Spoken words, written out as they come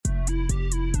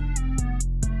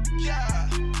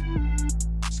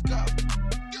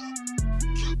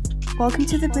Welcome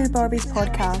to the Blue Barbies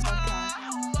podcast.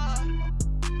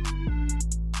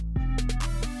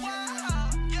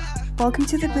 Welcome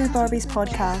to the Blue Barbies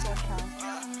podcast.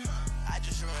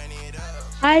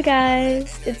 Hi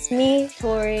guys, it's me,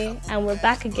 Tori, and we're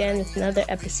back again with another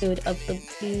episode of the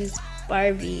Blues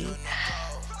Barbie.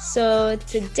 So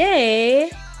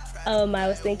today, I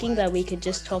was thinking that we could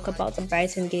just talk about the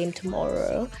Brighton game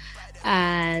tomorrow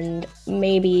and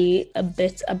maybe a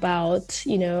bit about,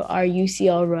 our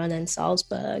UCL run in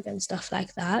Salzburg and stuff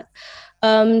like that.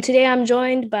 Today I'm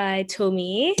joined by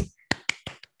Tomi.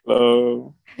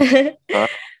 Hello. Hi,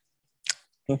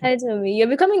 Tomi. You're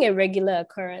becoming a regular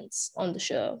occurrence on the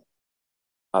show.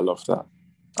 I love that.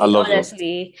 I love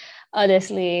it.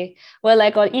 Honestly, we're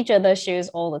like on each other's shows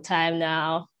all the time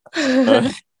now.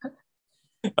 I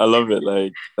love it.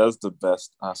 Like, that's the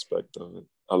best aspect of it.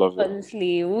 I love it.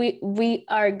 Honestly, we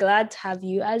are glad to have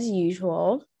you as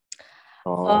usual.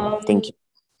 Thank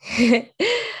you.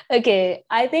 Okay,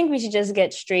 I think we should just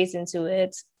get straight into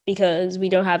it because we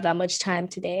don't have that much time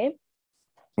today.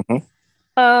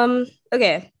 Mm-hmm.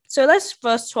 Okay, so let's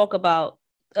first talk about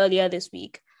earlier this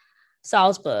week,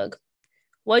 Salzburg.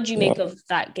 What do you make of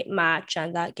that match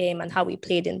and that game and how we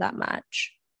played in that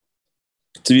match?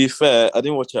 To be fair, I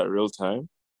didn't watch it at real time,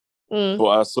 but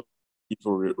I saw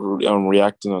people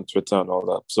reacting on Twitter and all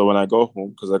that. So when I got home,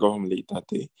 because I got home late that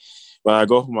day, when I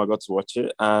got home, I got to watch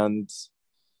it. And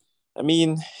I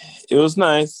mean, it was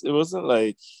nice. It wasn't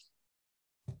like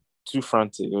too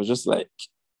frantic. It was just like,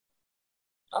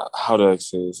 how do I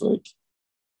say this?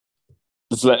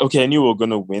 It's like, okay, I knew we were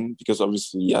going to win because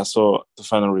obviously I saw the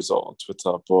final result on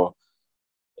Twitter, but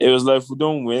it was like, if we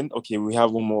don't win, okay, we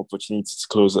have one more opportunity to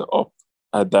close it up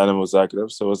at Dynamo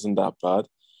Zagreb, so it wasn't that bad.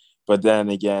 But then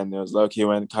again, it was like, okay,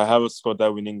 when Kai Havertz scored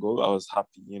that winning goal, I was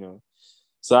happy,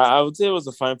 So I would say it was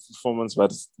a fine performance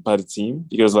by the team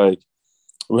because, like,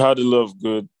 we had a lot of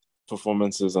good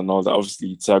performances and all that.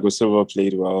 Obviously, Thiago Silva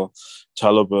played well,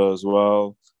 Chalobah as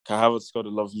well. Kai Havertz scored a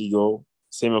lovely goal.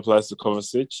 Same applies to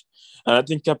Kovacic. And I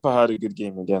think Kepa had a good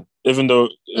game again, even though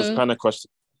it was kind of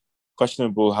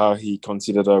questionable how he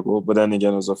conceded that goal. But then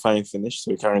again, it was a fine finish, so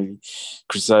we can't really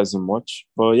criticize him much.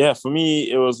 But yeah, for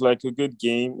me, it was like a good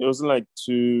game. It wasn't like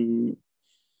too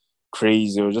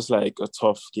crazy. It was just like a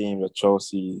tough game that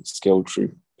Chelsea scaled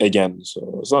through again.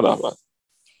 So it's not that bad.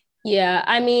 Yeah,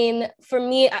 I mean, for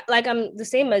me, like I'm the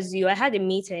same as you. I had a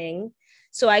meeting.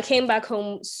 So I came back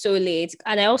home so late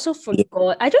and I also forgot.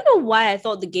 Yeah. I don't know why I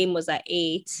thought the game was at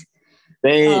 8.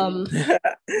 Same.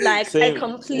 I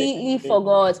completely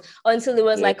forgot until it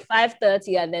was like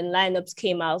 5:30 and then lineups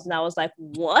came out and I was like,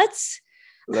 what?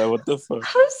 Like, what the fuck?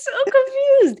 I was so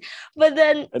confused. But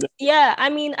then, yeah, I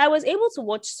mean, I was able to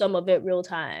watch some of it real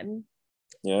time.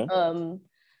 Yeah. But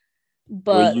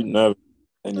were you nervous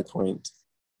at any point?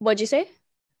 What'd you say?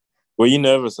 Were you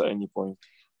nervous at any point?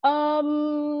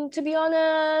 To be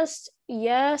honest,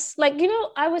 yes. Like,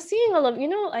 I was seeing all of, you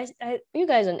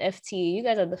guys on FT, you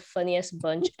guys are the funniest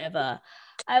bunch ever.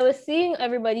 I was seeing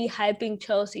everybody hyping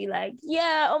Chelsea, like,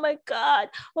 yeah, oh my God,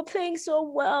 we're playing so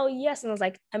well. Yes. And I was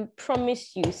like, I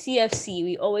promise you, CFC,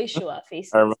 we always show our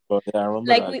faces. I remember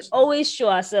like that. We always show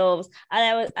ourselves.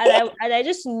 And I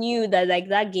just knew that like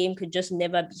that game could just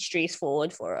never be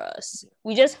straightforward for us.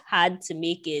 We just had to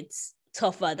make it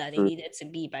tougher than it needed to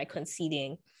be by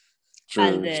conceding.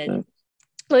 And then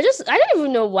I don't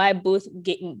even know why both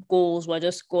goals were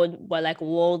just scored by like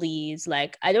worldies.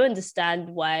 Like, I don't understand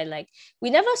why, like, we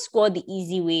never scored the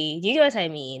easy way. Do you know what I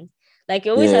mean? Like, it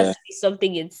always has to be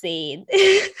something insane.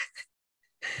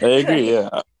 I agree,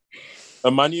 yeah.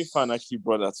 A Man U fan actually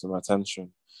brought that to my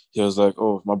attention. He was like,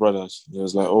 oh, my brother, he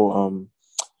was like, oh,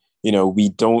 we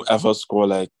don't ever score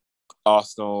like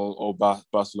Arsenal or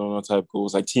Barcelona type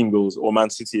goals, like team goals, or Man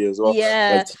City as well.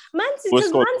 Yeah, Man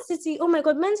City, oh my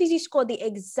God, Man City scored the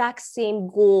exact same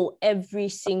goal every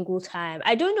single time.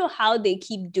 I don't know how they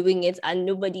keep doing it and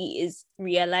nobody is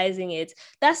realizing it.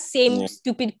 That same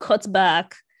stupid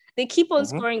cutback, they keep on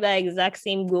scoring that exact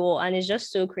same goal and it's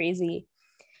just so crazy.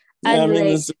 Yeah, and I mean,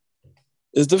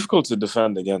 it's difficult to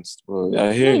defend against, bro.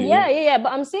 I hear you. Yeah,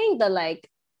 but I'm saying that like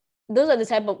those are the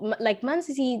type of, like, Man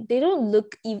City, they don't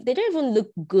even look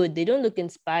good. They don't look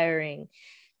inspiring.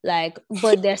 Like,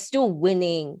 but they're still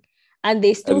winning and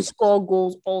they still score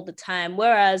goals all the time.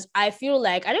 Whereas I feel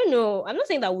like, I don't know, I'm not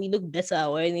saying that we look better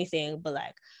or anything, but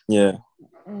like,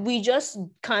 we just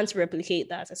can't replicate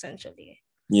that essentially.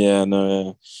 Yeah, no,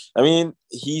 yeah. I mean,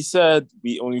 he said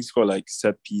we only score like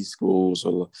set piece goals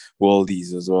or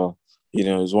worldies as well.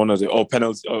 It's one of the,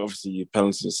 penalties, obviously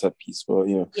penalties is set piece, but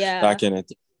that kind of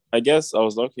thing. I guess I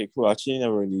was like, okay, cool. Actually,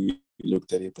 never really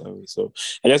looked at it that way. So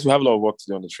I guess we have a lot of work to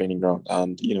do on the training ground,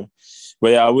 and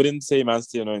but yeah, I wouldn't say Man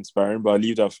City are not inspiring, but I'll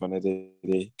leave that for another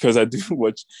day because I do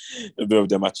watch a bit of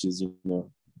the matches.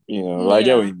 I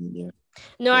get what you mean. Yeah.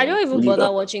 No, I don't even we'll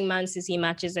bother watching Man City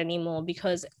matches anymore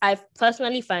because I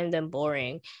personally find them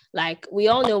boring. Like, we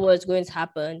all know what's going to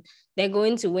happen. They're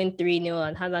going to win 3-0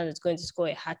 and Haaland is going to score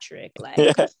a hat-trick. Like,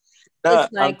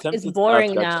 it's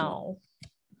boring now.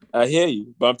 I hear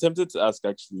you, but I'm tempted to ask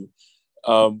actually,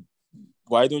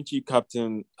 why don't you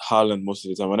captain Haaland most of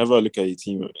the time? Whenever I look at your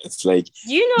team, it's like,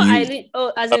 do you know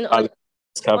as in on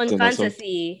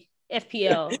fantasy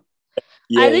FPL.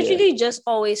 I literally just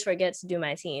always forget to do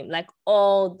my team, like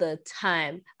all the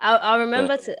time.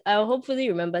 I'll hopefully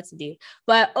remember today,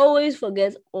 but I always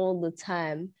forget all the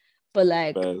time. But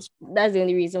like, that's the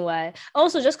only reason why.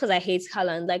 Also, just because I hate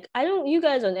Haaland, like you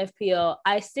guys on FPL,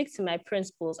 I stick to my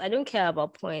principles. I don't care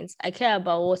about points. I care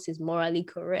about what is morally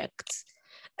correct.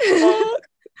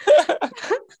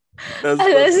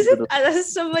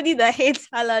 As somebody that hates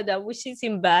Haaland and wishes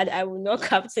him bad, I will not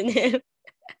captain him.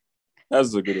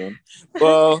 That's a good one.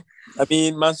 Well, I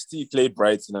mean, Man City played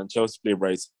Brighton and Chelsea played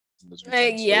Brighton.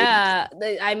 Exactly.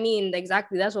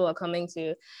 That's what we're coming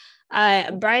to.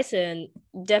 Brighton,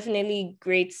 definitely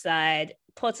great side.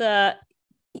 Potter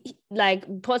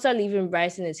leaving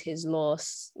Brighton is his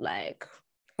loss. Like,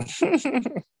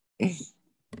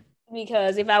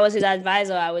 because if I was his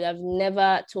advisor, I would have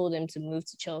never told him to move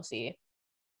to Chelsea.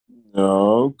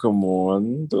 No, come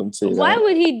on, don't say that. Why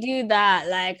would he do that?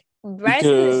 Like,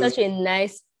 Brighton is such a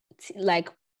nice,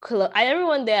 club.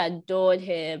 Everyone there adored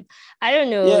him. I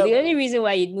don't know. Yeah, the only reason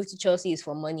why you'd move to Chelsea is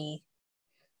for money.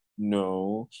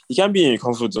 No, he can't be in a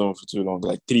comfort zone for too long,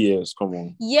 like 3 years. Come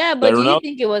on. Yeah, but do you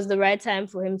think it was the right time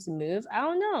for him to move? I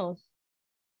don't know.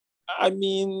 I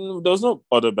mean, there's no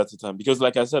other better time because,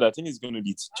 like I said, I think he's going to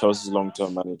be Chelsea's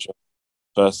long-term manager.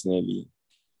 Personally,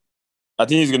 I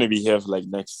think he's going to be here for like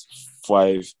next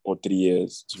 5 or 3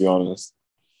 years. To be honest.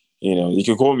 You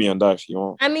can call me on that if you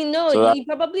want. I mean, no, he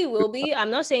probably will be.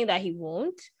 I'm not saying that he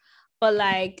won't, but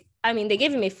they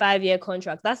gave him a 5-year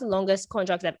contract. That's the longest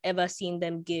contract I've ever seen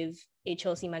them give a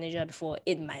Chelsea manager before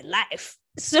in my life.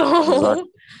 So,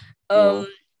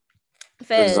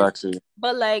 fair. Exactly.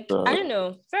 But I don't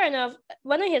know. Fair enough.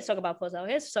 We're not here to talk about Potter. We're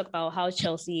here to talk about how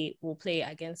Chelsea will play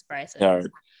against Brighton. Yeah.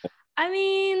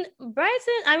 Brighton.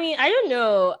 I don't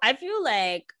know. I feel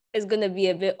like it's gonna be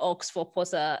a bit ox for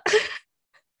Potter.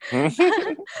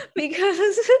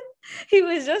 Because he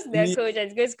was just their coach and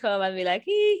he's going to come and be like,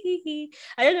 he.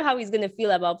 I don't know how he's going to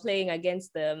feel about playing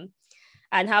against them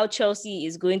and how Chelsea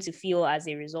is going to feel as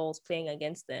a result playing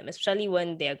against them, especially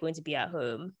when they're going to be at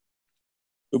home.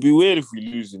 It'll be weird if we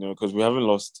lose, because we haven't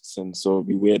lost since, so it'll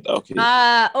be weird. Okay.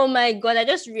 Oh my God, I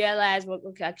just realized,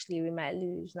 actually, we might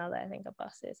lose now that I think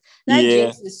about it. That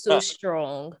jinx is so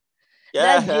strong.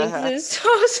 Yeah. That jinx is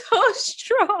so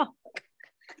strong.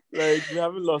 Like, we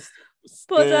haven't lost.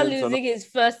 Potter losing his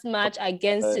first match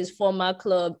against his former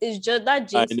club. It's just that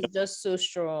jinx is just so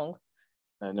strong.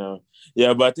 I know.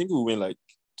 Yeah, but I think we'll win like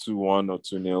 2-1 or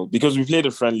 2-0 because we played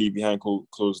a friendly behind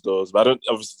closed doors. But obviously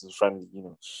it's a friendly,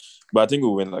 But I think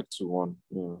we'll win like 2-1.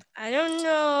 I don't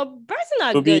know. Brighton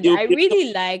are good. I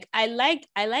really like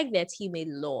their team a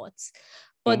lot.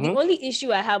 But the only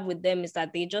issue I have with them is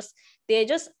that they're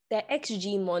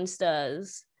XG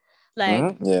monsters.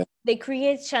 They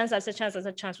create chance after chance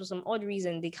after chance. For some odd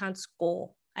reason, they can't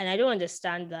score. And I don't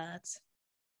understand that.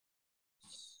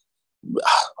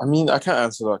 I can't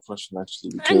answer that question,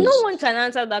 actually. And no one can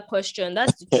answer that question.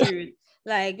 That's the truth.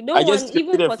 Like, no one,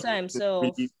 even Potter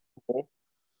himself.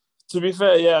 To be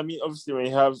fair, yeah, obviously when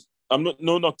you have...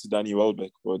 no knock to Danny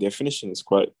Welbeck, but their finishing is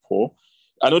quite poor.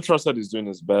 I know Trossard is doing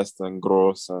his best, and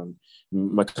Gross and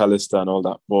McAllister and all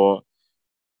that, but,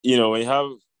 when you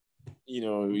have...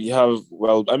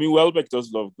 Welbeck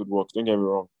does a lot of good work, don't get me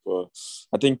wrong, but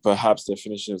I think perhaps their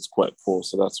finishing is quite poor,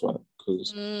 so that's why.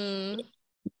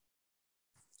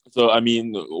 So,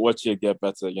 what you get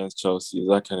better against Chelsea,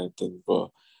 that kind of thing,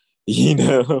 but,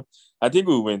 I think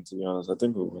we'll win, to be honest. I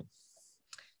think we'll win.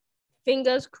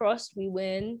 Fingers crossed we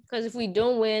win, because if we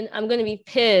don't win, I'm going to be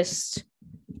pissed.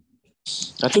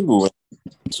 I think we'll win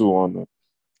 2-1.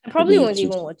 I probably won't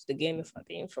even watch the game if I'm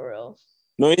being for real.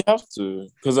 No, you have to.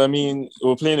 Because,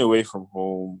 we're playing away from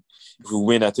home. If we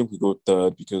win, I think we go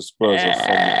third because Spurs are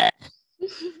fun.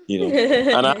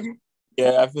 And I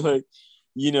feel like,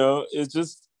 it's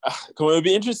just... it'll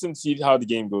be interesting to see how the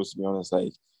game goes, to be honest.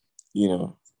 Like,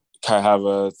 Kai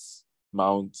Havertz,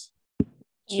 Mount,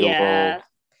 Chilwell,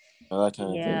 that kind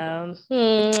of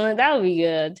thing. That would be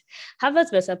good.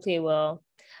 Havertz better play well.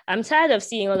 I'm tired of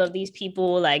seeing all of these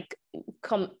people, like,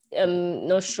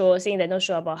 not sure, saying they're not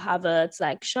sure about Havertz.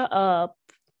 Like, shut up.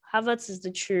 Havertz is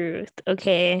the truth.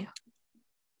 Okay.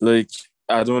 Like,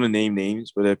 I don't want to name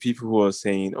names, but there are people who are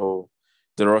saying, "Oh,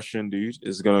 the Russian dude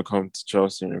is gonna come to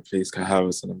Chelsea and replace Kai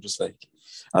Havertz," and I'm just like,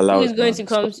 Who allow is it, going man. to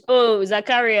come? Oh,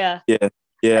 Zakaria. Yeah, I Oh,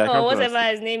 can't pronounce whatever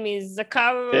it. his name is,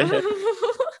 Zakaria.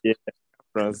 Yeah,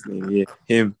 pronounce his name. Yeah,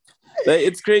 him. Like,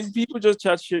 it's crazy. People just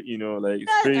chat shit, you know. Like,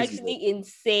 it's That's crazy. actually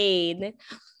insane.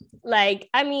 Like,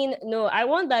 I mean, no, I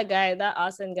want that guy, that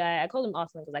Arsene guy. I call him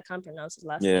Arsene because I can't pronounce his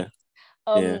last name.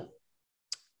 Yeah.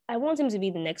 I want him to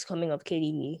be the next coming of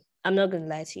KDB. I'm not gonna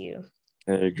lie to you.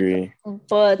 I agree.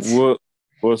 But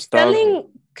what selling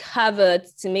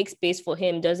Havertz to make space for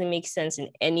him doesn't make sense in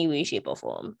any way, shape, or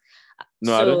form.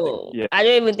 No, so I don't think. Yeah, I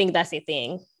don't even think that's a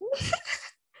thing.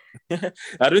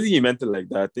 I don't think he meant it like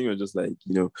that. I think it was just like,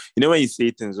 you know when you say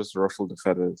things just ruffle the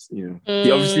feathers. He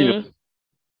obviously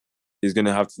he's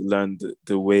gonna have to learn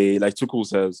the way. Like Tuchel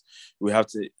says, we have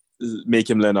to make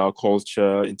him learn our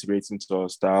culture, integrate into our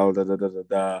style.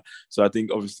 So I think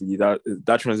obviously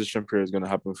that transition period is gonna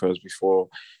happen first before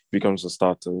he becomes a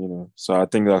starter. So I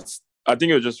think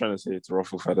it was just trying to say it's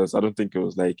ruffle feathers. I don't think it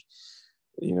was like,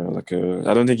 I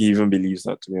don't think he even believes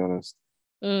that, to be honest.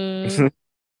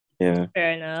 Yeah.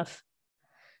 Fair enough.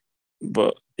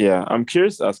 But yeah, I'm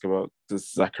curious to ask about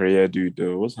this Zakaria dude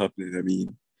though. What's happening? I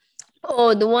mean,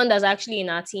 the one that's actually in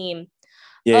our team.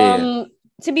 Yeah.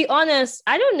 To be honest,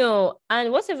 I don't know.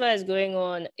 And whatever is going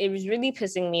on, it was really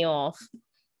pissing me off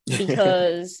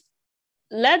because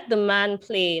let the man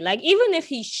play. Like, even if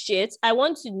he's shit, I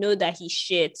want to know that he's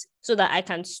shit so that I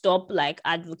can stop like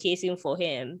advocating for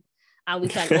him and we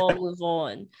can all move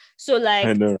on. So like,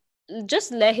 I know.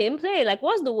 Just let him play. Like,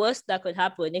 what's the worst that could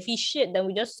happen? If he's shit, then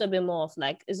we just sub him off.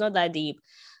 Like, it's not that deep.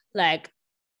 Like,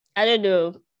 I don't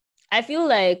know. I feel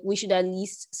like we should at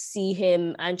least see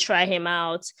him and try him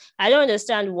out. I don't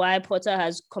understand why Potter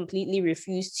has completely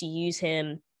refused to use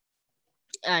him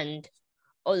and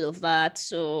all of that.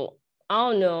 So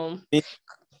I don't know.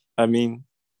 I mean,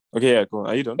 okay, yeah, go on.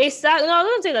 Are you done? I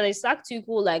don't think that they sacked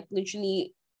Tuchel like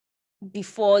literally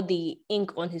before the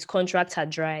ink on his contract had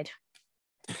dried.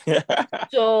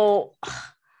 So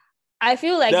I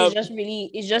feel like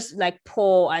it's just like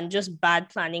poor and just bad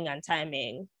planning and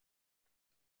timing.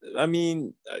 I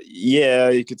mean, yeah,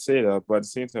 you could say that, but at the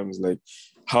same time, it's like,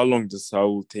 how long does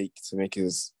Saul take to make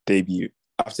his debut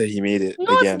after he made it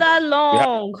again? Not that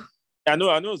long. I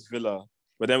know it's Villa,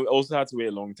 but then we also had to wait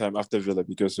a long time after Villa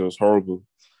because it was horrible.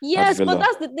 Yes, but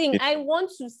that's the thing. I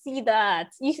want to see that.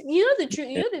 You know the truth.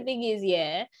 You know the thing is,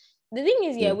 yeah. The thing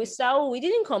is, with Saul, we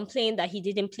didn't complain that he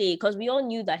didn't play because we all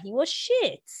knew that he was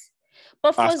shit.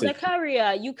 But for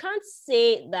Zakaria, you can't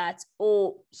say that,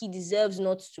 oh, he deserves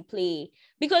not to play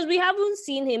because we haven't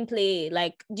seen him play.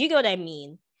 Like, do you get what I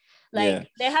mean? Like,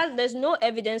 there's no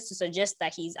evidence to suggest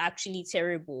that he's actually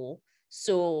terrible.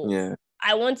 So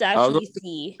I want to actually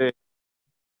see.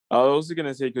 I was also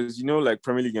gonna say, because like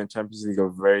Premier League and Champions League are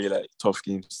very like tough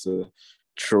games to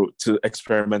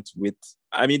experiment with.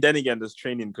 I mean, then again, there's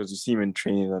training because you see him in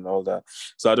training and all that.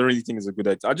 So I don't really think it's a good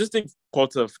idea. I just think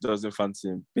Potter doesn't fancy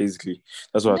him. Basically,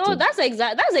 that's what I think.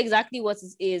 That's exactly what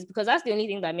it is because that's the only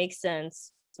thing that makes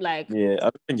sense. Like, yeah, I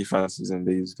don't think he fancies him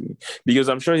basically because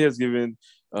I'm sure he has given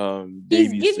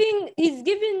he's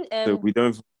giving so we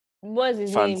don't. What's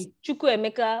his name?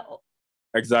 Chukwuemeka.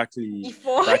 Exactly.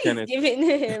 Before he's giving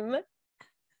him.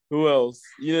 Who else?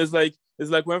 It's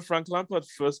like when Frank Lampard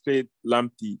first played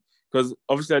Lamptey, because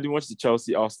obviously I didn't watch the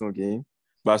Chelsea Arsenal game,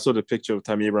 but I saw the picture of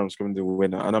Tammy Abraham coming the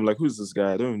winner, and I'm like, who's this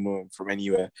guy? I don't even know him from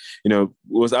anywhere. It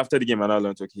was after the game, and I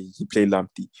learned, okay, he played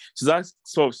Lamptey. So that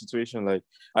sort of situation, like,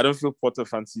 I don't feel Potter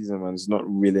fancies him and is not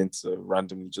willing to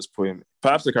randomly just put him.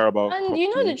 Perhaps the Carabao. And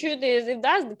the truth is, if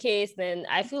that's the case, then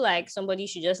I feel like somebody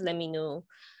should just let me know,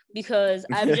 because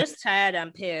I'm just tired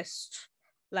and pissed.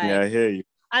 Like, yeah, I hear you.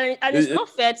 And it's not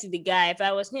fair to the guy. If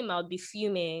I was him, I would be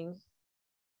fuming.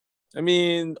 I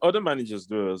mean, other managers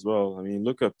do it as well. I mean,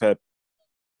 look at Pep.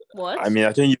 What? I mean,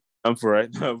 I think you're for right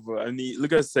now, but I mean,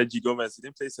 look at Sergio Gomez. He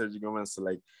didn't play Sergio Gomez till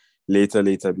like later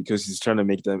because he's trying to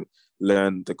make them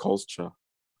learn the culture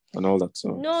and all that.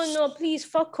 So no, please,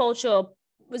 fuck culture.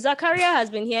 Zakaria has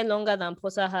been here longer than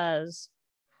Potter has.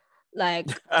 Like,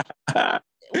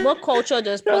 what culture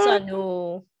does Potter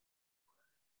know?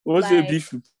 What's your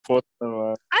beef with Potter?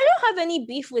 I don't have any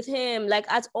beef with him,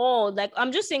 like, at all. Like,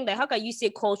 I'm just saying that how can you say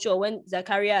culture when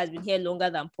Zakaria has been here longer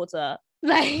than Potter?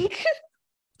 Like,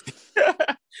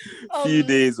 few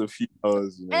days or few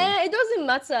hours. It doesn't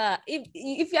matter.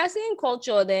 If you're saying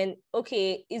culture, then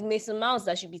okay, it's Mason Mount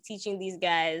that should be teaching these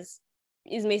guys.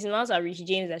 It's Mason Mount or Rich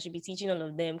James that should be teaching all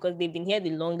of them because they've been here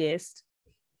the longest.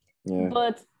 Yeah.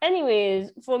 But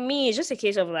anyways, for me, it's just a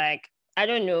case of like, I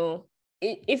don't know.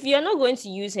 If you're not going to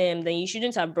use him, then you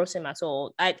shouldn't have brought him at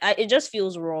all. It just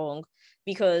feels wrong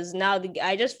because now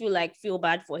I just feel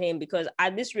bad for him because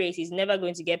at this rate, he's never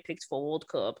going to get picked for World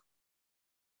Cup.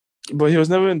 But he was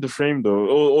never in the frame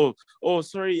though. Oh,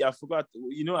 sorry, I forgot.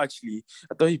 Actually,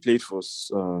 I thought he played for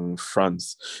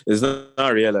France. It's not I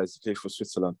realized he played for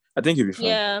Switzerland. I think he'll be fine.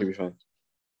 Yeah. He'll be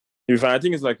fine. I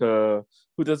think it's like who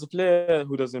player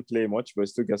who doesn't play much but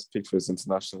still gets picked for his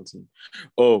international team.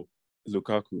 Oh,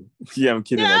 Lukaku. Yeah, I'm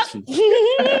kidding actually.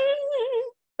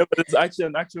 But it's actually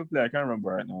an actual player. I can't remember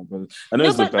right now, but I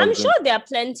know. No, but I'm sure there are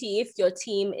plenty. If your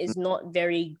team is not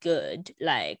very good,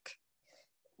 like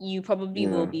you probably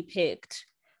will be picked.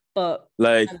 But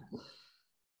like,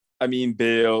 I mean,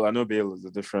 Bale. I know Bale is a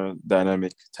different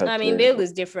dynamic type. I mean, Bale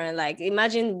is different. Like,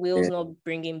 imagine Wales not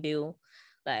bringing Bale.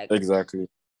 Like exactly.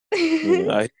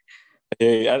 I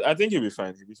think he'll be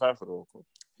fine. He'll be fine for the World Cup.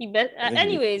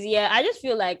 Anyways, yeah, I just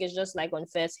feel like it's just like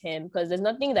unfair to him because there's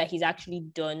nothing that he's actually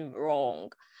done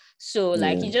wrong. So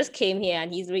like he just came here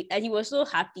and he was so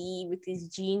happy with his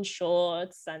jean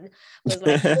shorts and was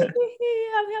like, I'm happy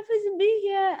to be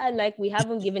here. And like we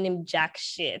haven't given him jack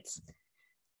shit.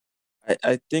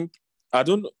 I think I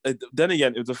don't. Then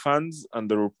again, if the fans and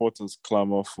the reporters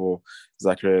clamor for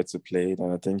Zachariah to play,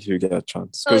 then I think he'll get a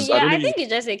chance. Oh yeah, I think it's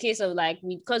just a case of like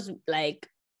because like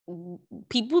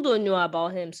people don't know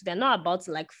about him, so they're not about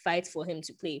to like fight for him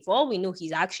to play. For all we know,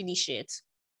 he's actually shit.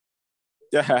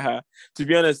 Yeah, to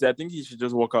be honest, I think he should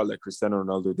just walk out like Cristiano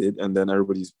Ronaldo did, and then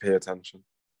everybody's pay attention.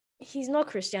 He's not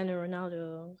Cristiano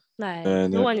Ronaldo. Like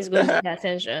no one is going to pay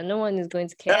attention. No one is going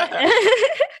to care.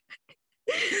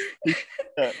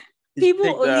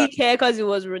 People only care because it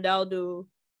was Ronaldo.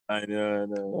 I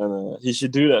know. He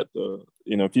should do that though.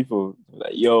 People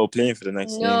like playing for the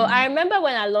next game. No, I remember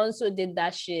when Alonso did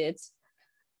that shit.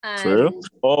 And for real?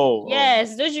 Oh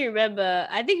yes, don't you remember?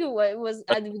 I think it was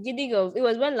at the beginning of it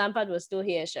was when Lampard was still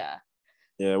here, Sha.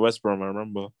 Yeah, West Brom, I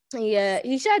remember. Yeah,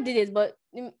 he did it, but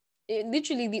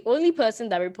literally the only person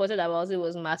that reported about it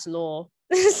was Matt Law.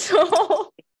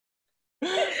 So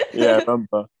yeah, I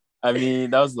remember. I mean,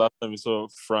 that was the last time we saw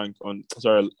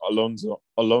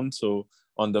Alonso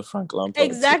under Frank Lampard.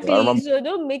 Exactly. So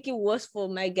don't make it worse for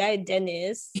my guy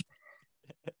Dennis.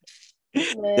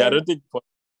 Yeah, I don't think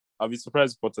I'll be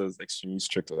surprised if Potter is extremely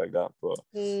strict like that, but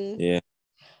yeah.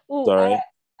 Ooh, sorry.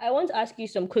 I want to ask you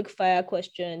some quick fire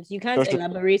questions. You can't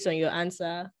elaborate on your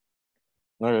answer.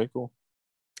 All right, cool.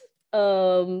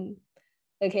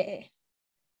 Okay.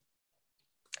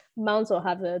 Mount or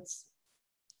Havertz?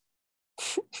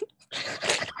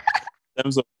 In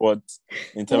terms of what?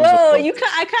 I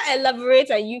can't elaborate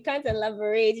and you can't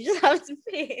elaborate. You just have to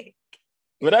pick.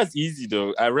 But that's easy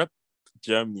though. I rep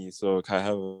Germany, so I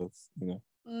have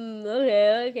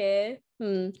Okay.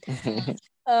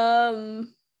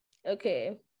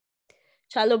 Okay.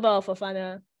 Chalobah or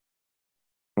Fofana?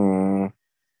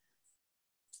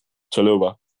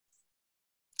 Chalobah.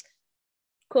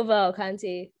 Kova or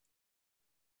Kante?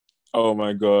 Oh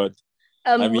my god.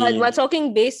 We're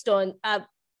talking based on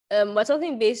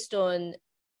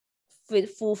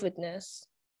full fitness.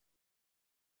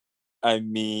 I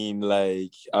mean,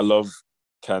 like, I love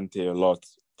Kante a lot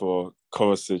for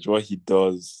Kovacic. What he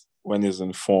does when he's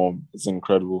in form is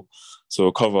incredible.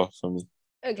 So cover for me.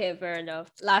 Okay, fair enough.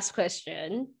 Last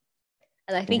question.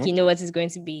 And I think you know what it's going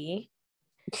to be.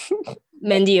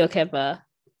 Mendy or Kepa?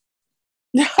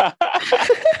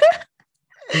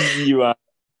 You are.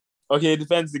 Okay, it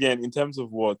depends again in terms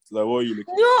of what? Like, what are you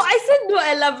looking No, I said no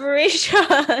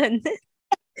elaboration.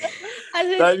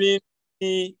 I mean,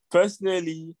 me,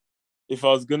 personally, if I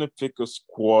was going to pick a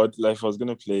squad, like if I was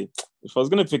going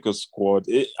to pick a squad,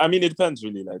 it depends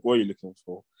really, like, what are you looking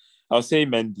for? I'll say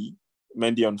Mendy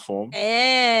on form.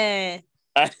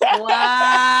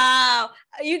 Wow.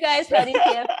 You guys heard it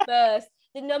here first.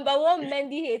 The number one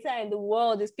Mendy hater in the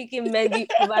world is picking Mendy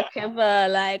over Kepa.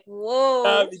 Like,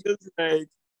 whoa. Because, like,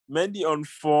 Mendy on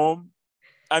form.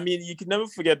 I mean, you can never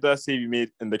forget that save he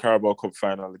made in the Carabao Cup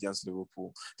final against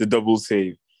Liverpool. The double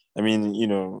save. I mean,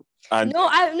 And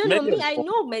I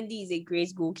know Mendy is a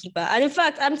great goalkeeper. And in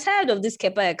fact, I'm tired of this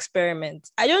Kepa experiment.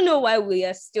 I don't know why we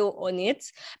are still on it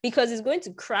because it's going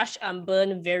to crash and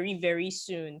burn very, very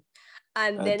soon.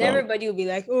 And then everybody will be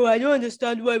like, oh, I don't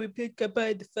understand why we played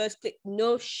Kepa in the first place.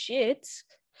 No shit.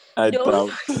 I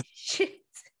doubt.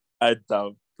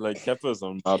 Like, Kepa is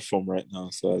on mad form right now.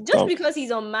 So just because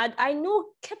he's on mad, I know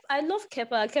I love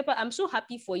Kepa. Kepa, I'm so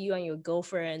happy for you and your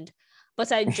girlfriend.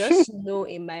 But I just know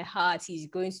in my heart he's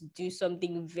going to do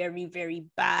something very, very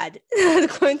bad.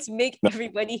 That's going to make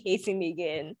everybody hate him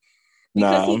again.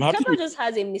 Because I'm happy. Kepa just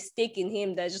has a mistake in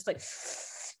him that's just like,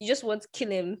 you just want to kill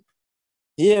him.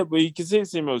 Yeah, but you can say the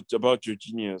same about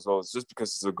Jorginho as well. It's just because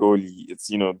it's a goalie. It's,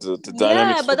 the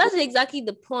dynamics. Yeah, but that's exactly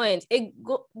the point.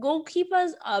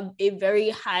 Goalkeepers are a very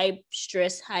high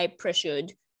stress, high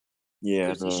pressured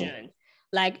position.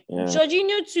 Like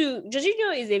Jorginho too.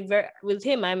 Jorginho is with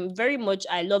him, I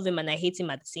love him and I hate him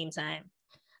at the same time.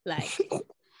 Like,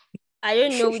 I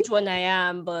don't know which one I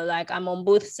am, but like I'm on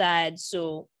both sides.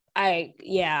 So All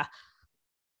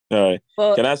right.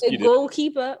 But can I ask you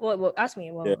goalkeeper? What? Ask me.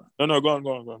 What? Yeah. No, go on.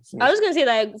 I was gonna say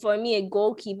that for me, a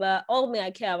goalkeeper, all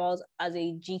I care about as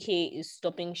a GK is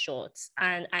stopping shots,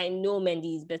 and I know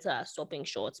Mendy is better at stopping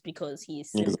shots because he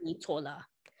is simply taller.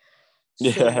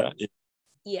 So,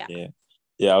 yeah.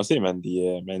 I'll say Mendy.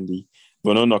 Yeah, Mendy.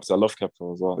 But no knocks. I love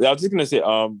Kepa as well. Yeah, I was just gonna say.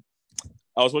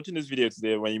 I was watching this video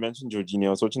today when you mentioned Jorginho. I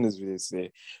was watching this video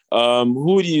today.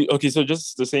 Who do you? Okay, so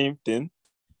just the same thing.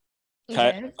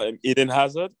 Okay. Eden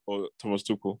Hazard or Thomas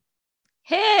Tuchel?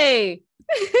 Hey.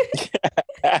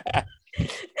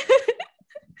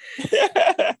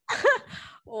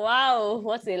 Wow,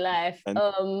 what a life.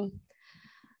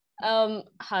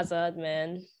 Hazard,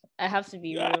 man. I have to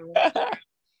be real.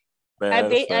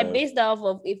 I based that off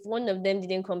of if one of them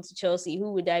didn't come to Chelsea,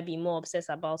 who would I be more obsessed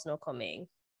about not coming?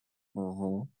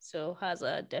 Mm-hmm. So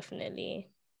Hazard, definitely.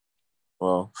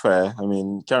 Well, fair. I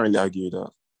mean, can't really argue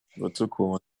that. But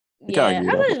Tuchel. Yeah,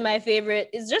 Hazard is my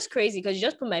favorite. It's just crazy because you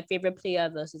just put my favorite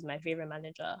player versus my favorite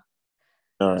manager.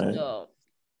 All right. So,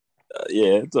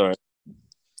 it's all right.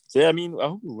 So, yeah, I mean, I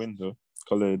hope we win, though.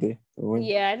 Call it a day. We'll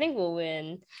yeah, I think we'll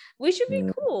win. We should be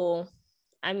cool.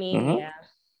 I mean, yeah,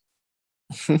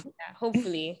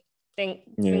 hopefully.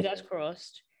 Fingers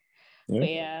crossed. Yeah. But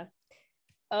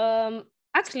yeah.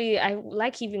 Actually, I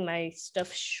like keeping my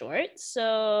stuff short.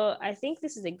 So I think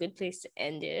this is a good place to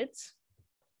end it.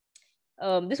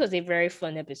 This was a very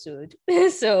fun episode.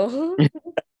 So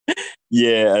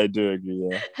yeah, I do agree.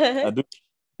 Yeah, I do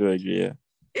agree. Yeah.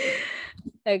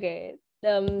 Okay.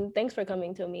 Thanks for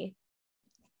coming, Tomi.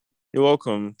 You're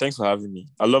welcome. Thanks for having me.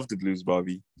 I love the blues,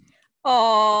 Barbie.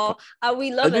 Oh,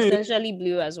 we love Essentially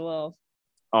Blue as well.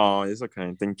 Oh, it's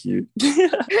okay. Thank you.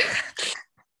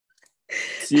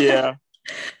 Yeah.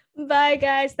 Bye,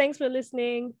 guys. Thanks for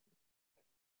listening.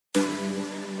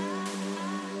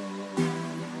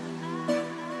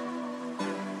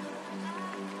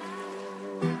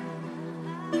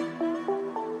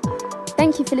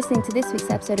 Thank you for listening to this week's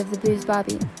episode of The Blues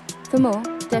Barbie. For more,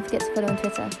 don't forget to follow on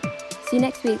Twitter. See you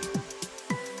next week.